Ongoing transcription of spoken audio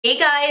Hey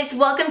guys,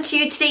 welcome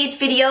to today's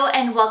video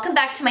and welcome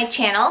back to my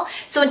channel.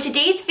 So in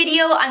today's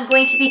video, I'm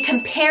going to be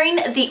comparing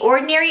the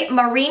Ordinary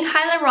Marine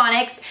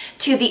Hyaluronics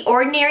to the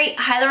Ordinary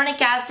Hyaluronic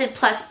Acid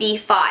plus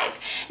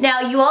B5. Now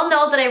you all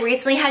know that I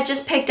recently had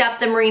just picked up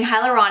the Marine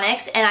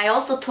Hyaluronics, and I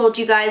also told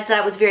you guys that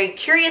I was very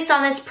curious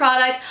on this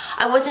product.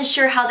 I wasn't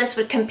sure how this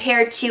would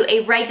compare to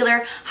a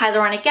regular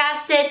hyaluronic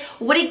acid.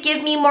 Would it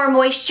give me more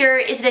moisture?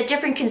 Is it a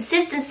different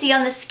consistency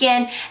on the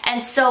skin?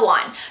 And so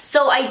on.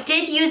 So I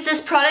did use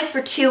this product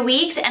for 2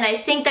 weeks, and I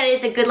think that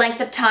is a good length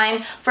of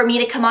time for me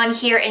to come on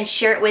here and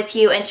share it with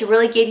you and to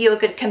really give you a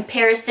good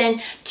comparison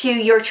to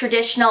your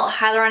traditional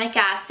hyaluronic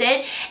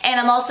acid. And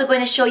I'm also going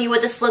to show you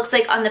what this looks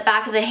like on the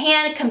back of the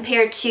hand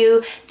compared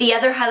to the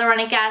other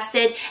hyaluronic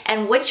acid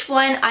and which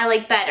one I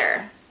like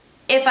better,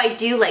 if I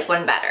do like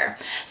one better.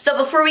 So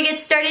before we get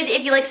started,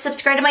 if you'd like to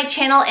subscribe to my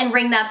channel and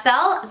ring that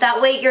bell, that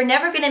way you're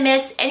never gonna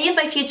miss any of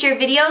my future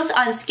videos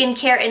on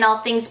skincare and all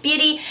things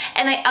beauty,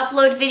 and I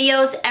upload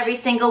videos every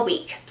single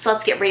week. So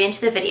let's get right into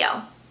the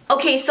video.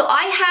 Okay, so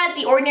I had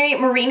the Ordinary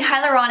Marine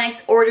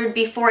Hyaluronics ordered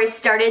before I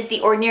started the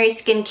Ordinary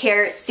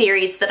Skincare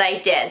series that I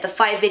did, the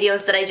 5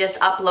 videos that I just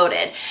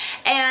uploaded.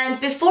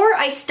 And before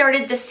I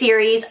started the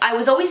series, I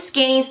was always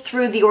scanning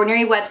through the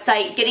Ordinary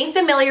website, getting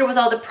familiar with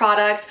all the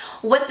products,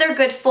 what they're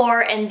good for,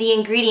 and the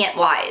ingredient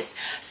wise.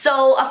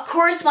 So of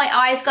course my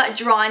eyes got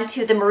drawn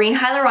to the Marine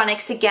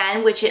Hyaluronics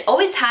again, which it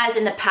always has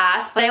in the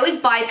past, but I always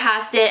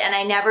bypassed it and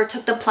I never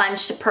took the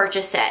plunge to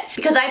purchase it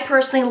because I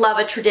personally love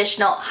a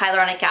traditional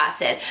hyaluronic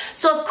acid.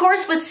 So of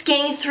course, with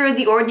scanning through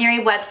the Ordinary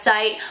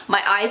website,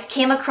 my eyes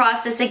came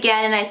across this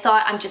again and I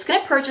thought, I'm just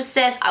gonna purchase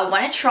this. I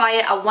wanna try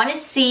it. I wanna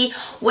see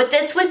what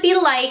this would be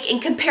like in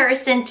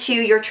comparison to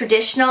your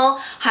traditional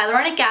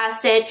hyaluronic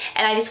acid,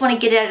 and I just wanna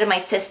get it out of my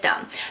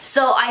system.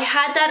 So I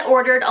had that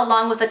ordered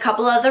along with a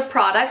couple other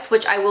products,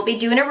 which I will be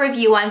doing a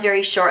review on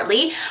very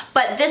shortly,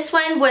 but this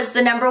one was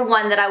the number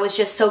one that I was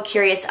just so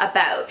curious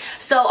about.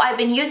 So I've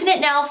been using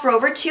it now for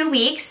over 2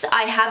 weeks.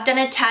 I have done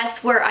a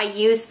test where I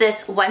use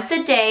this once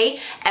a day,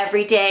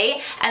 every day,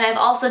 and I've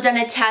also done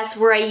a test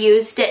where I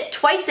used it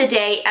twice a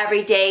day,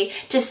 every day,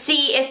 to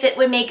see if it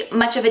would make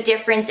much of a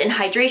difference in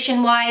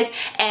hydration wise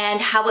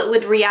and how it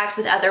would react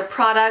with other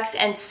products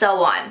and so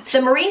on.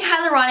 The Marine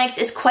Hyaluronics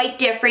is quite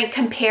different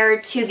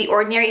compared to the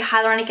Ordinary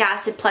Hyaluronic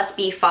Acid plus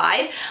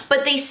B5,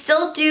 but they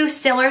still do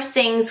similar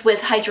things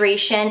with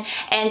hydration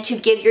and to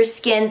give your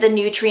skin the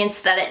nutrients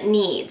that it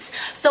needs.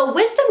 So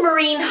with the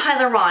Marine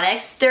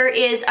Hyaluronics, there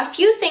is a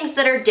few things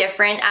that are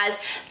different, as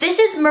this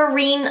is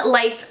marine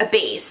life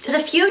based. There's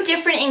a few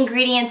different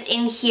ingredients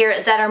in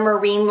here that are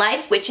marine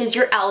life, which is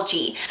your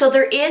algae. So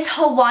there is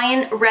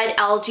Hawaiian red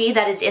algae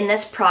that is in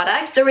this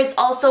product. There is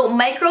also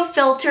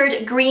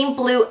microfiltered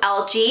green-blue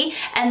algae,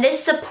 and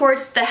this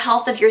supports the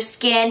health of your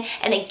skin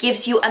and it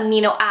gives you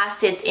amino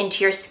acids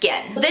into your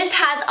skin. This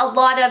has a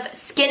lot of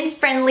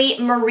skin-friendly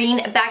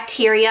marine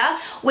bacteria,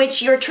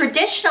 which your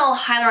traditional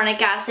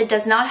hyaluronic acid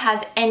does not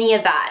have any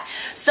of that.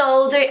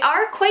 So they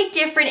are quite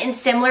different in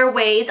similar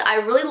ways. I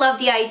really love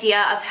the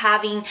idea of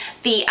having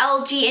the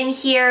algae in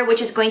here,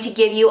 which is going to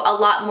give you a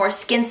lot more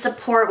skin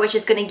support, which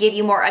is going to give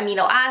you more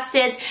amino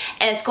acids,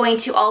 and it's going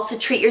to also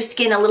treat your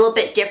skin a little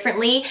bit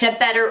differently in a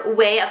better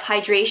way of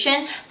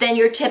hydration than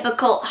your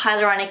typical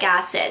hyaluronic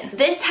acid.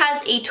 This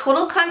has a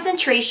total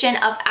concentration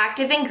of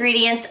active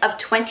ingredients of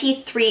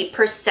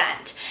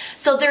 23%.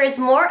 So there is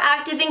more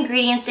active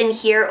ingredients in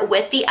here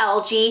with the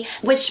algae,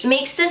 which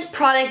makes this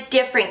product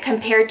different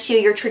compared to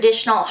your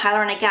traditional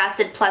hyaluronic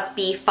acid plus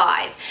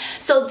B5.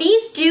 So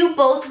these do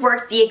both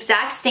work the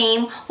exact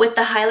same with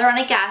the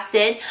hyaluronic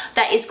acid,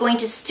 that is going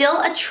to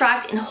still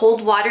attract and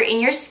hold water in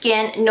your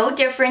skin, no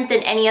different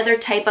than any other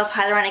type of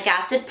hyaluronic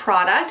acid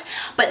product,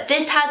 but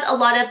this has a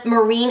lot of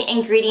marine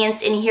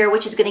ingredients in here,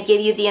 which is going to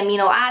give you the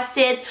amino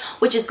acids,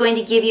 which is going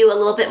to give you a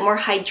little bit more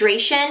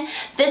hydration.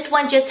 This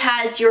one just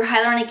has your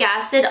hyaluronic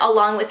acid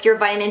along with your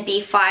vitamin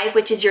B5,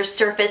 which is your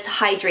surface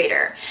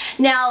hydrator.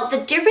 Now the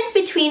difference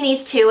between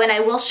these two, and I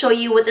will show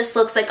you what this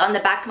looks like on the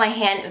back of my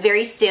hand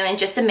very soon in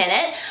just a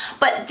minute,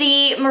 but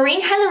the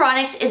Marine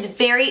Hyaluronics is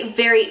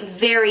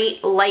very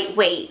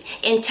lightweight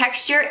in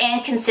texture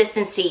and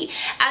consistency.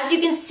 As you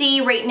can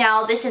see right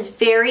now, this is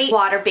very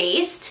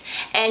water-based,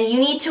 and you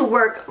need to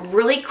work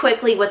really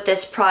quickly with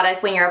this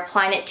product when you're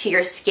applying it to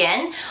your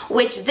skin,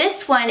 which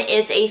this one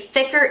is a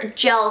thicker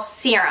gel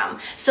serum.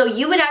 So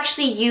you would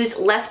actually use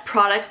less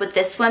product with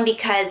this one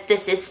because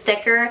this is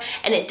thicker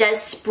and it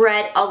does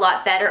spread a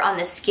lot better on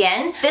the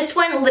skin. This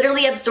one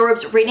literally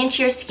absorbs right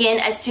into your skin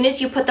as soon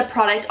as you put the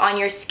product on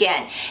your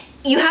skin.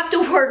 You have to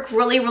work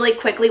really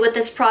quickly with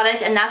this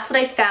product, and that's what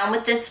I found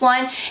with this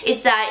one,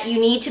 is that you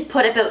need to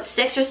put about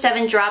 6 or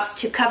 7 drops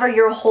to cover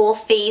your whole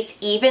face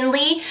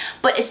evenly,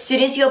 but as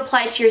soon as you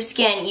apply it to your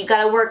skin, you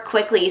gotta work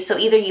quickly. So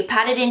either you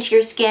pat it into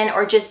your skin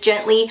or just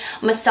gently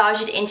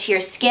massage it into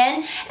your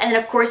skin. And then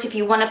of course, if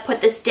you wanna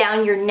put this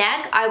down your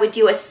neck, I would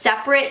do a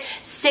separate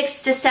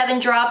 6 to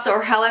 7 drops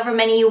or however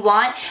many you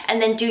want,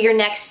 and then do your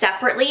neck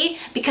separately,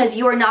 because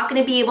you are not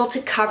gonna be able to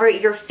cover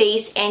your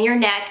face and your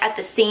neck at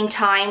the same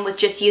time with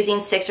just using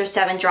using 6 or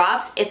 7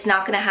 drops, it's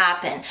not gonna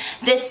happen.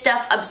 This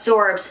stuff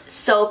absorbs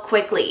so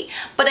quickly.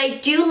 But I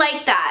do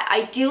like that.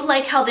 I do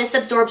like how this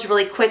absorbs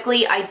really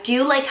quickly. I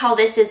do like how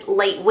this is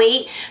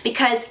lightweight,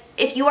 because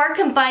if you are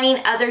combining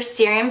other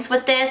serums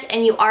with this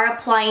and you are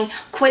applying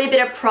quite a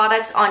bit of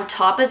products on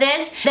top of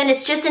this, then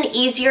it's just an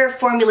easier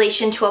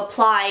formulation to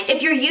apply.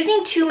 If you're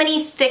using too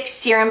many thick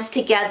serums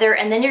together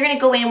and then you're going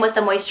to go in with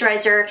a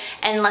moisturizer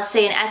and let's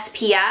say an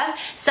SPF,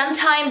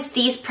 sometimes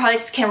these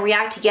products can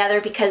react together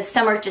because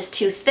some are just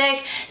too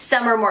thick,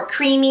 some are more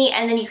creamy,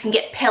 and then you can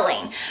get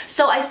pilling.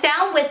 So I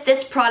found with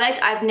this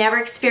product, I've never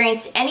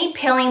experienced any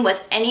pilling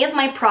with any of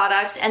my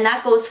products, and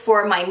that goes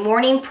for my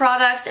morning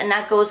products and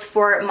that goes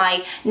for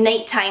my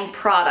nighttime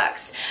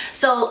products.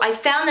 So I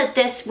found that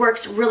this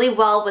works really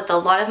well with a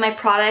lot of my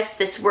products.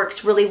 This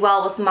works really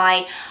well with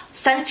my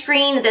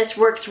sunscreen. This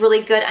works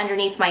really good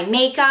underneath my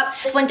makeup.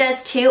 This one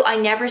does too. I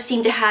never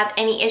seem to have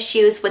any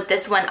issues with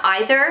this one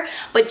either,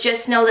 but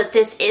just know that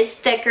this is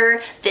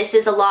thicker. This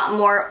is a lot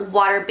more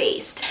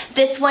water-based.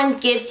 This one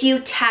gives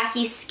you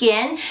tacky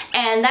skin,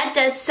 and that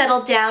does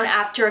settle down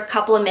after a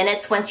couple of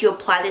minutes once you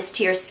apply this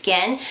to your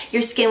skin.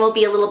 Your skin will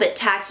be a little bit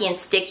tacky and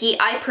sticky.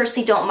 I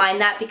personally don't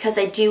mind that because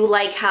I do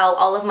like how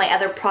all of my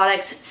other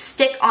products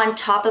stick on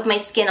top of my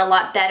skin a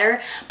lot better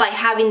by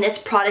having this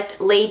product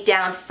laid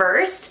down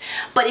first.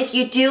 But if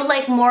you do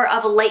like more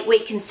of a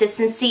lightweight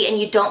consistency and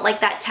you don't like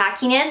that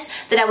tackiness,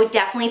 then I would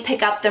definitely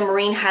pick up the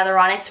Marine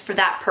Hyaluronics for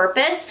that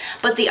purpose.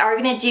 But they are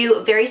going to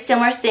do very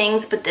similar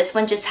things, but this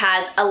one just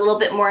has a little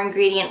bit more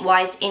ingredient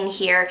wise in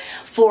here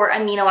for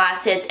amino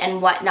acids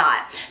and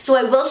whatnot. So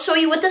I will show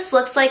you what this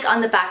looks like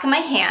on the back of my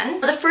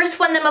hand. The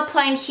first one that I'm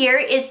applying here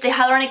is the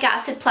Hyaluronic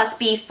Acid plus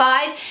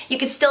B5. You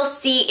can still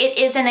see it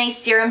is a nice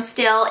serum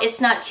still.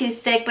 It's not too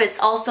thick, but it's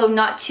also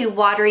not too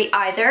watery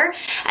either.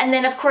 And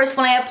then of course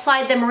when I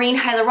applied the Marine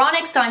Hyaluronics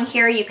on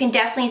here, you can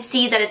definitely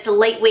see that it's a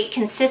lightweight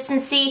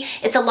consistency.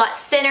 It's a lot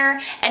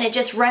thinner and it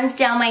just runs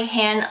down my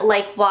hand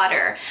like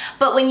water.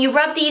 But when you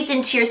rub these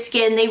into your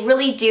skin, they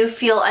really do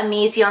feel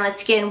amazing on the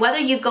skin. Whether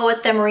you go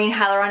with the Marine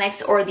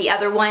Hyaluronics or the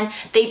other one,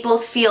 they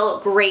both feel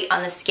great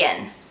on the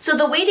skin. So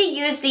the way to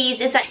use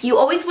these is that you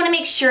always want to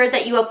make sure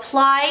that you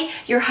apply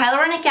your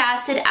hyaluronic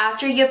acid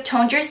after you have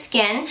toned your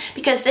skin,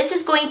 because this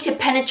is going to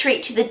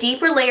penetrate to the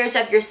deeper layers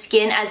of your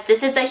skin as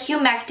this is a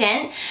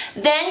humectant.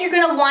 Then you're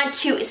going to want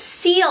to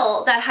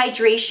seal that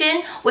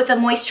hydration with a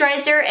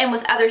moisturizer and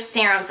with other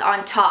serums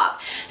on top.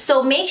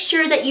 So make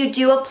sure that you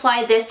do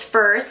apply this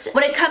first.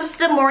 When it comes to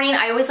the morning,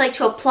 I always like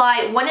to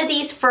apply one of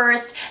these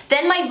first,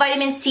 then my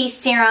vitamin C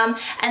serum,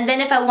 and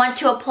then if I want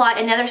to apply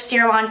another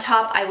serum on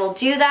top, I will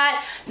do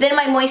that. Then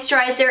my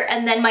moisturizer,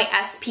 and then my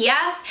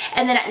SPF,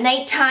 and then at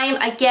nighttime,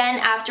 again,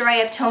 after I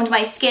have toned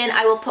my skin,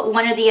 I will put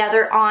one or the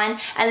other on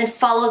and then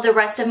follow the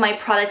rest of my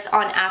products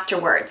on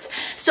afterwards.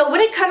 So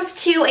when it comes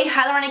to a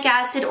hyaluronic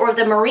acid or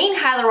the Marine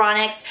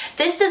Hyaluronics,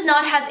 this does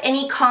not have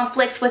any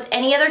conflicts with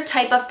any other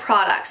type of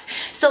products.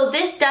 So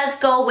this does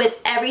go with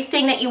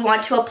everything that you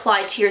want to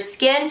apply to your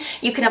skin.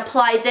 You can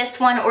apply this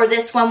one or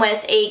this one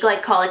with a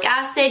glycolic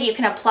acid. You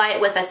can apply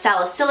it with a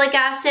salicylic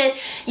acid.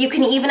 You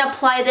can even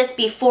apply this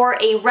before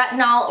a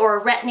retinol or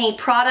a retin-A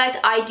product.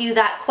 I do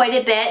that quite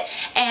a bit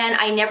and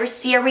I never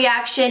see a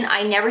reaction.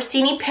 I never see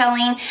any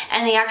pilling,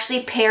 and they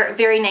actually pair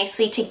very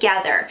nicely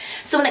together.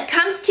 So when it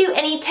comes to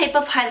any type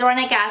of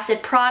hyaluronic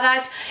acid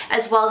product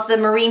as well as the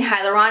Marine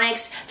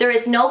Hyaluronics, there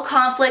is no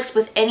conflicts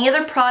with any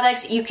other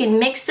products. You can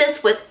mix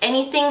this with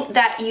anything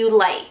that you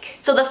like.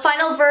 So the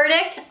final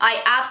verdict,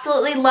 I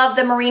absolutely love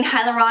the Marine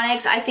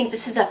Hyaluronics. I think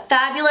this is a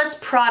fabulous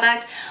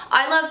product.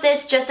 I love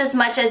this just as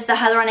much as the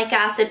Hyaluronic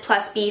Acid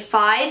plus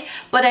B5,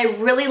 but I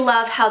really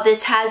love how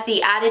this has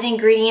the added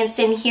ingredients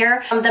in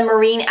here from the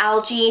marine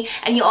algae,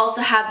 and you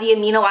also have the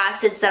amino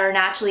acids that are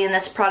naturally in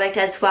this product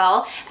as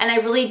well. And I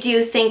really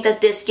do think that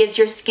this gives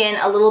your skin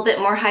a little bit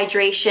more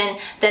hydration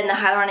than the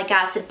Hyaluronic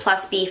Acid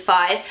plus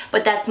B5,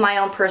 but that's my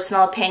own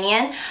personal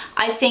opinion.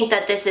 I think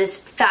that this is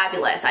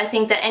fabulous. I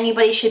think that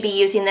anybody should be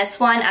using this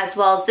one as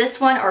well as this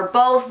one, or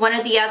both, one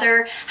or the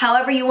other,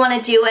 however you want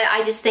to do it.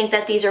 I just think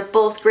that these are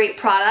both great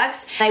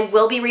products. I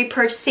will be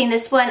repurchasing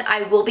this one.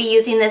 I will be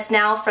using this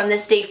now from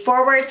this day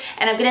forward,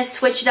 and I'm going to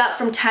switch it up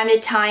from time to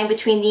time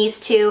between these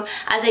two,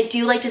 as I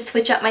do like to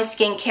switch up my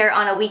skincare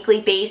on a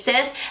weekly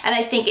basis, and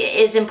I think it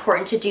is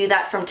important to do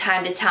that from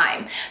time to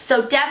time.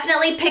 So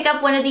definitely pick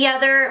up one or the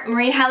other.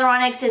 Marine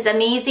Hyaluronics is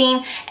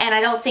amazing, and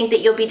I don't think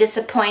that you'll be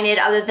disappointed,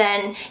 other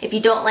than if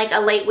you don't like a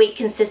lightweight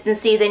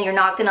consistency, then you're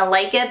not going to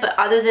like it. But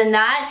other than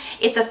that,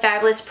 it's a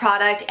fabulous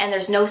product, and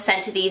there's no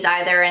scent to these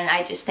either, and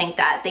I just think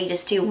that they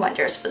just do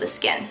wonders for the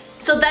skin.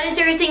 So that is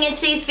everything in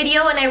today's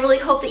video, and I really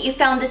hope that you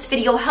found this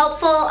video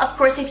helpful. Of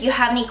course, if you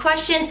have any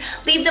questions,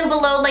 leave them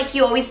below like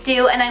you always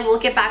do, and I will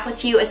get back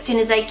with you as soon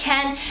as I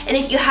can. And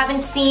if you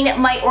haven't seen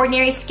my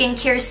Ordinary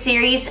Skincare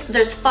series,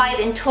 there's 5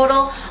 in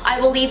total,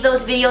 I will leave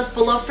those videos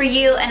below for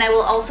you, and I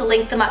will also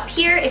link them up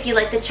here if you'd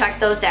like to check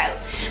those out.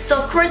 So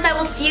of course, I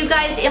will see you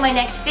guys in my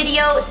next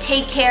video.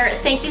 Take care.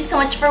 Thank you so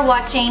much for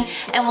watching,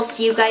 and we'll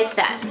see you guys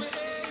then.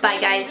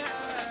 Bye guys.